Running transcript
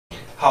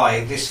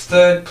Hi, this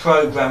third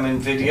programming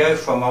video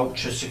from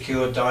Ultra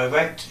Secure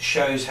Direct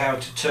shows how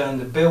to turn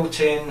the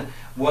built-in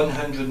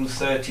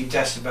 130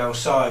 decibel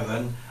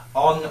siren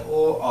on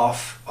or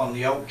off on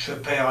the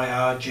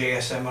UltraPIR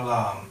GSM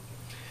Alarm.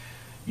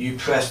 You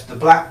press the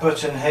black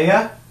button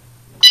here,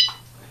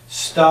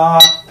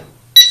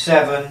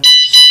 *7*.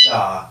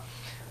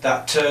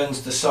 That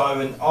turns the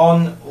siren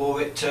on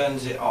or it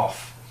turns it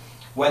off.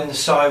 When the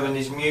siren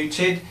is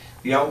muted,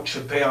 the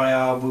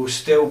UltraPIR will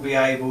still be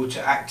able to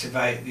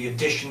activate the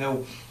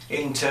additional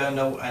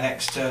internal and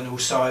external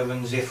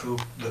sirens if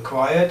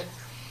required.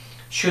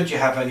 Should you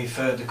have any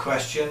further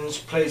questions,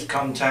 please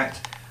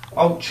contact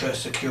Ultra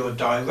Secure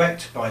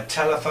Direct by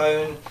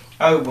telephone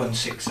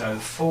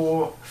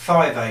 01604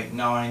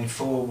 589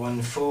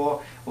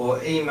 414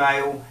 or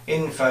email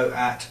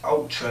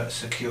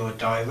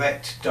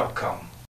info@ultrasecuredirect.com.